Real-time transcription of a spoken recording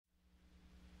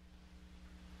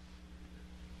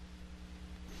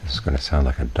going to sound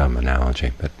like a dumb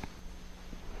analogy, but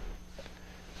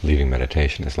leaving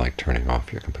meditation is like turning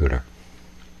off your computer.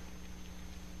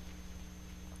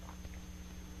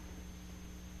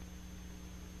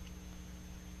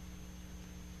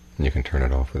 And you can turn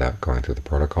it off without going through the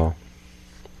protocol.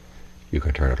 You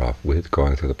can turn it off with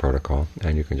going through the protocol,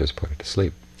 and you can just put it to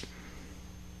sleep.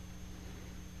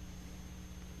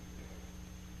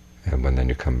 And when then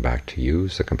you come back to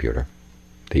use the computer,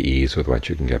 the ease with which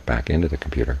you can get back into the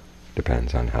computer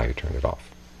depends on how you turn it off.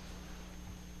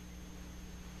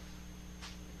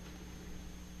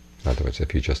 In other words,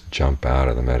 if you just jump out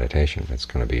of the meditation, it's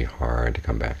going to be hard to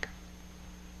come back.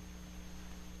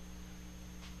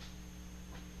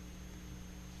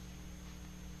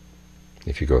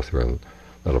 If you go through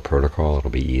a little protocol, it'll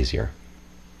be easier.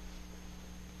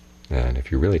 And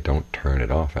if you really don't turn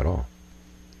it off at all,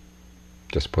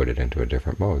 just put it into a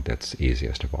different mode, that's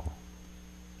easiest of all.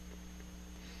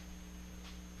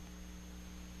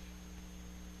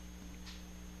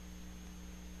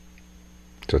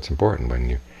 So it's important when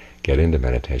you get into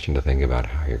meditation to think about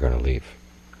how you're going to leave.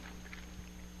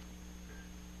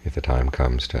 If the time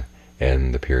comes to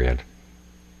end the period,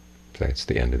 say it's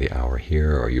the end of the hour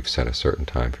here, or you've set a certain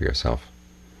time for yourself.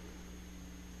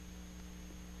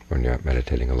 When you're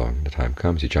meditating alone, the time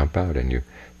comes, you jump out and you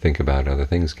think about other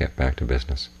things, get back to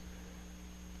business.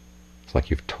 It's like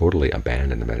you've totally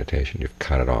abandoned the meditation, you've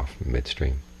cut it off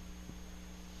midstream.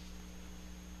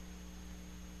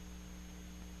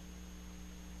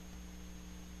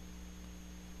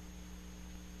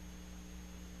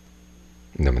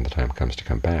 And then when the time comes to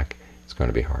come back, it's going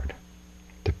to be hard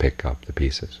to pick up the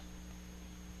pieces.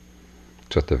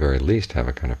 So at the very least, have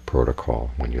a kind of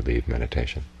protocol when you leave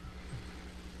meditation.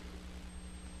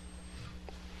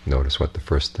 Notice what the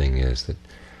first thing is that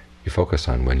you focus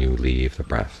on when you leave the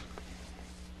breath.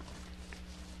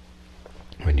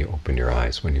 When you open your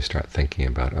eyes, when you start thinking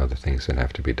about other things that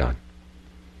have to be done.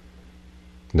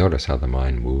 Notice how the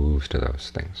mind moves to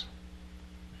those things.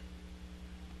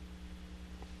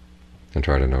 And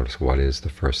try to notice what is the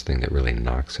first thing that really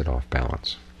knocks it off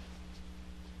balance.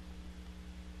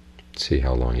 See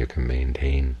how long you can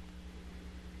maintain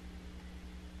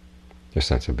your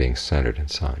sense of being centered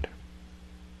inside.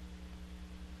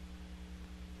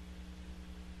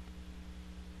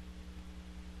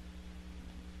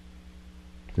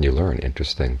 And you learn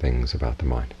interesting things about the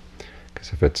mind.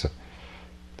 Because if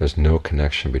there's no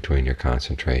connection between your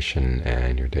concentration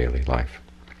and your daily life.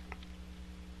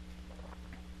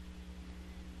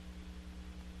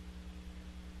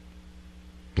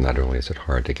 Not only is it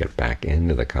hard to get back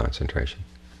into the concentration,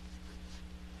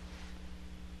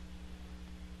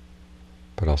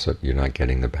 but also you're not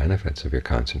getting the benefits of your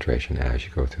concentration as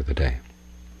you go through the day.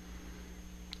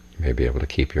 You may be able to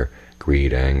keep your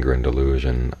greed, anger, and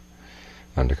delusion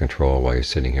under control while you're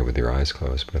sitting here with your eyes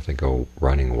closed, but if they go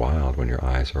running wild when your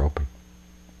eyes are open,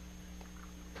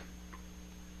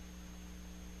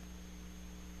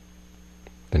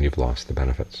 then you've lost the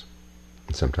benefits.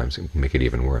 And sometimes it can make it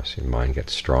even worse. Your mind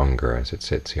gets stronger as it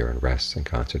sits here and rests in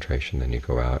concentration. Then you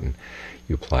go out and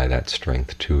you apply that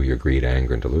strength to your greed,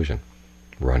 anger, and delusion,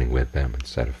 running with them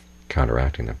instead of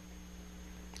counteracting them.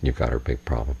 You've got a big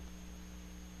problem.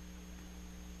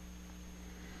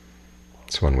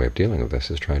 So one way of dealing with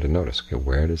this is trying to notice, okay,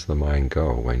 where does the mind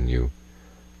go when you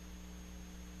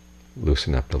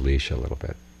loosen up the leash a little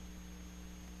bit,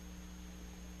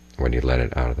 when you let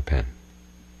it out of the pen?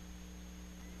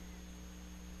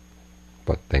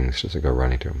 What things does it go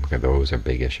running to? Okay, those are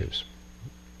big issues.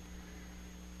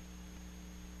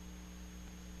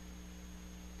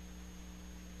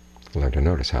 Learn to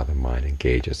notice how the mind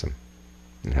engages them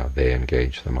and how they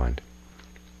engage the mind.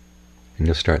 And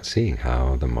you'll start seeing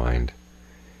how the mind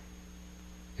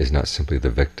is not simply the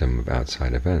victim of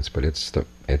outside events, but it's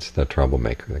the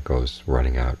troublemaker that goes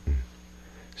running out and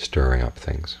stirring up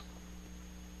things.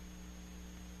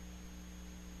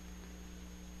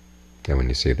 And when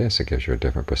you see this, it gives you a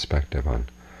different perspective on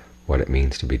what it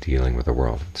means to be dealing with the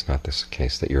world. It's not this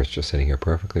case that you're just sitting here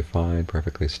perfectly fine,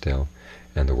 perfectly still,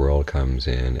 and the world comes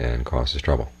in and causes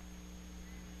trouble.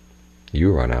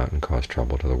 You run out and cause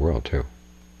trouble to the world too.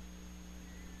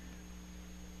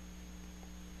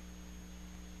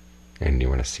 And you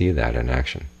want to see that in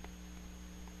action.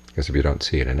 Because if you don't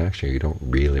see it in action, you don't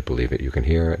really believe it. You can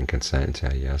hear it and consent and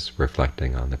say, yes,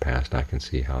 reflecting on the past, I can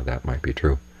see how that might be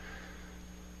true.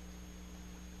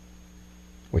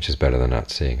 Which is better than not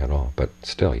seeing at all. But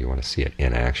still, you want to see it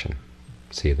in action.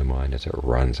 See the mind as it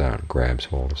runs out and grabs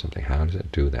hold of something. How does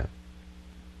it do that?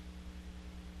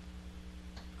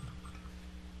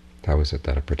 How is it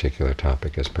that a particular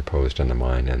topic is proposed in the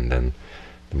mind, and then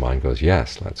the mind goes,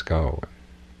 yes, let's go?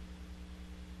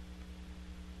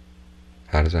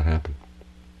 How does that happen?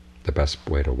 The best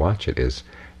way to watch it is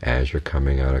as you're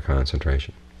coming out of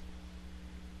concentration,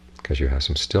 because you have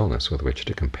some stillness with which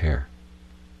to compare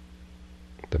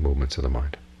the movements of the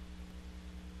mind.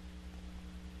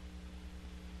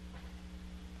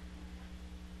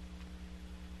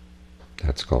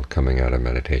 That's called coming out of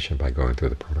meditation by going through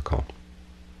the protocol.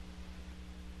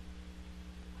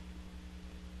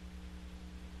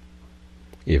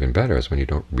 Even better is when you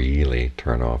don't really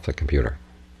turn off the computer.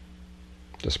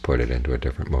 Just put it into a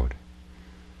different mode.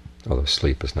 Although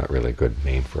sleep is not really a good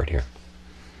name for it here.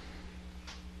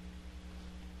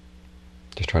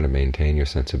 Just try to maintain your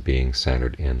sense of being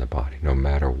centered in the body, no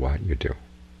matter what you do.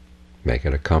 Make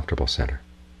it a comfortable center.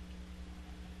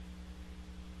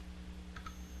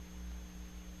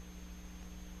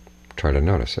 Try to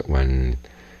notice it when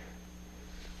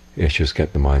issues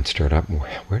get the mind stirred up.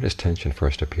 Where does tension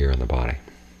first appear in the body?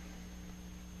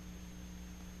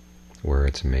 Where are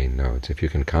its main nodes? If you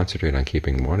can concentrate on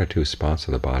keeping one or two spots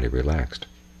of the body relaxed,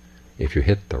 if you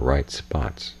hit the right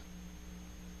spots,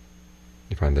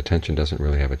 you find the tension doesn't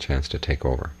really have a chance to take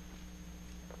over.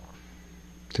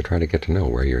 So try to get to know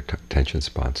where your tension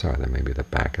spots are. There may be the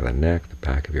back of the neck, the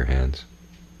back of your hands,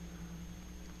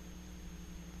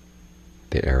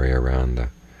 the area around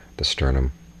the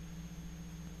sternum.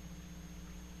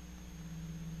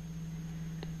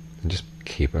 And just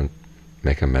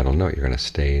make a mental note. You're going to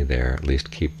stay there, at least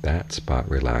keep that spot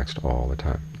relaxed all the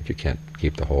time. If you can't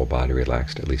keep the whole body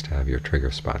relaxed, at least have your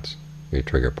trigger spots, your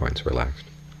trigger points relaxed.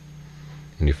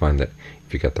 And you find that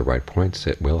if you get the right points,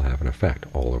 it will have an effect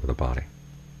all over the body.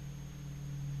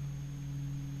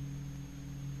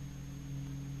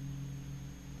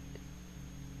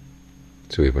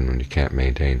 So even when you can't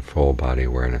maintain full body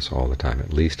awareness all the time,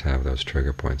 at least have those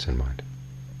trigger points in mind.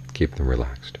 Keep them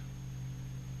relaxed.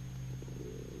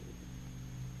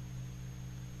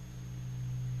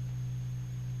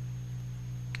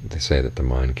 They say that the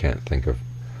mind can't think of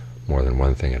more than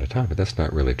one thing at a time, but that's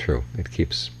not really true. It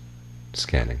keeps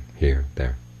scanning here,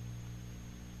 there.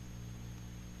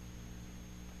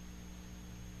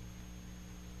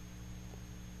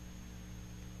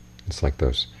 It's like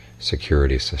those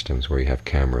security systems where you have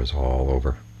cameras all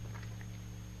over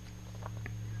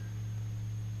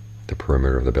the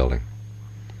perimeter of the building.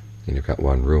 And you've got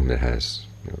one room that has,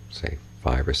 say,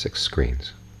 5 or 6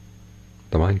 screens.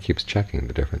 The mind keeps checking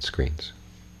the different screens.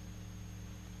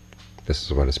 This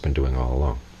is what it's been doing all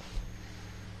along.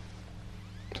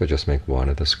 So just make one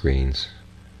of the screens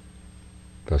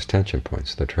those tension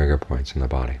points, the trigger points in the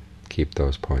body. Keep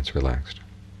those points relaxed.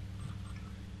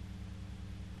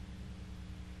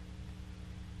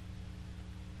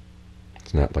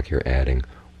 It's not like you're adding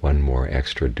one more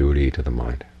extra duty to the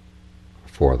mind,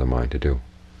 for the mind to do.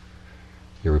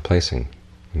 You're replacing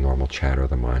the normal chatter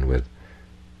of the mind with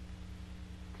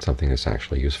something that's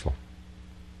actually useful.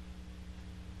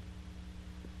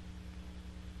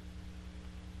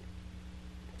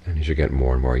 And as you get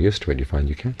more and more used to it, you find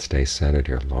you can't stay centered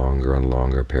here longer and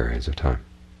longer periods of time.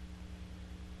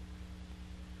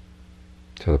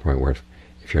 To the point where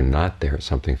if you're not there,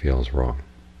 something feels wrong.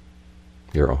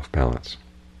 You're off balance.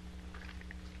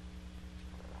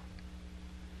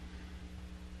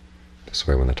 This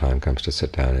way, when the time comes to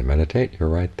sit down and meditate, you're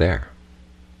right there.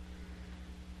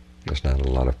 There's not a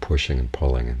lot of pushing and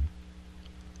pulling and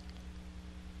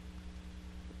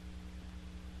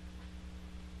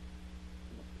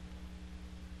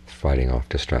fighting off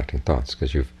distracting thoughts,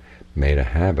 because you've made a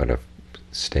habit of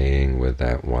staying with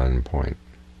that one point,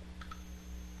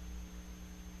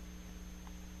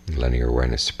 letting your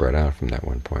awareness spread out from that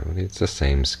one point. It's the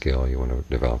same skill you want to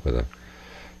develop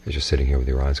as you're sitting here with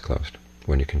your eyes closed.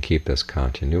 When you can keep this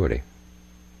continuity,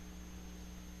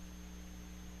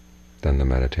 then the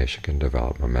meditation can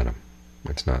develop momentum.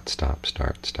 It's not stop,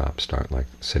 start like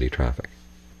city traffic.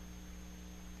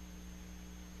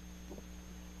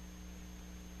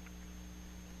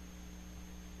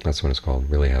 That's when it's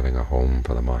called really having a home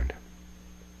for the mind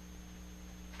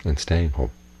and staying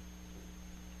home.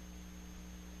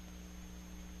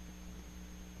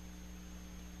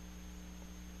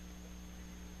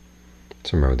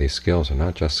 So remember, these skills are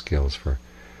not just skills for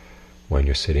when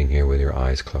you're sitting here with your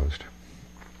eyes closed.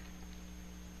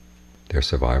 They're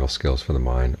survival skills for the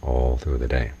mind all through the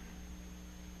day,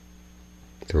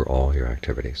 through all your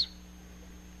activities.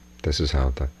 This is how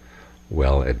the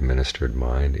well-administered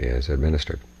mind is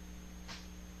administered.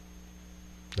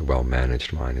 The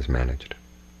well-managed mind is managed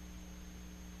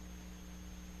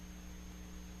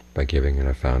by giving it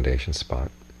a foundation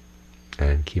spot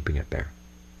and keeping it there.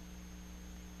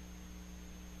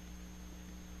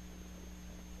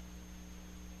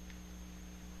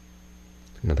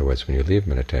 In other words, when you leave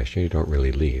meditation, you don't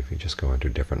really leave, you just go into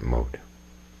a different mode.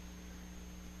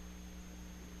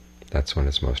 That's when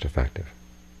it's most effective.